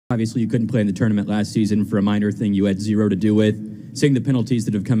Obviously, you couldn't play in the tournament last season for a minor thing you had zero to do with. Seeing the penalties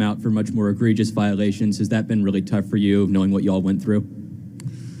that have come out for much more egregious violations, has that been really tough for you, knowing what you all went through?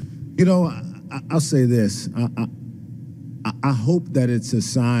 You know, I'll say this. I hope that it's a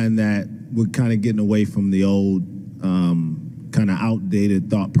sign that we're kind of getting away from the old kind of outdated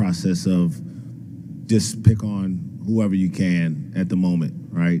thought process of just pick on whoever you can at the moment,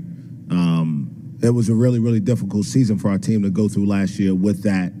 right? It was a really, really difficult season for our team to go through last year with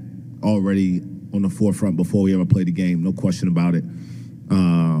that already on the forefront before we ever played the game, no question about it.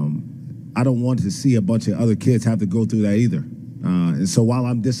 I don't want to see a bunch of other kids have to go through that either. And so while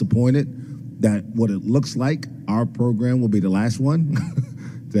I'm disappointed that what it looks like our program will be the last one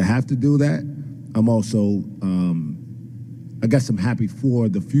to have to do that, I'm also, I guess I'm happy for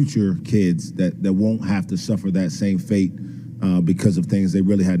the future kids that won't have to suffer that same fate because of things they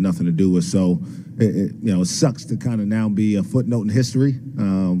really had nothing to do with. So, it sucks to kind of now be a footnote in history.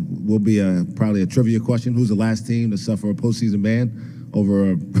 Will be probably a trivia question. Who's the last team to suffer a postseason ban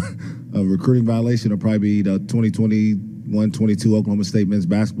over a recruiting violation? It'll probably be the 2021-22 Oklahoma State men's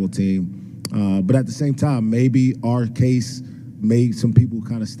basketball team. But at the same time, maybe our case made some people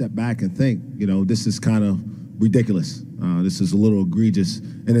kind of step back and think, this is kind of ridiculous. This is a little egregious,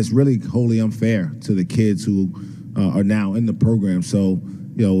 and it's really wholly unfair to the kids who are now in the program. So,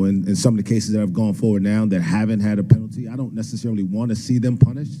 in some of the cases that have gone forward now that haven't had a penalty, I don't necessarily want to see them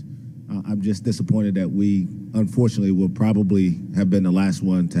punished. I'm just disappointed that we, unfortunately, will probably have been the last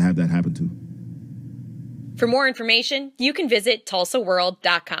one to have that happen to. For more information, you can visit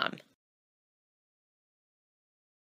TulsaWorld.com.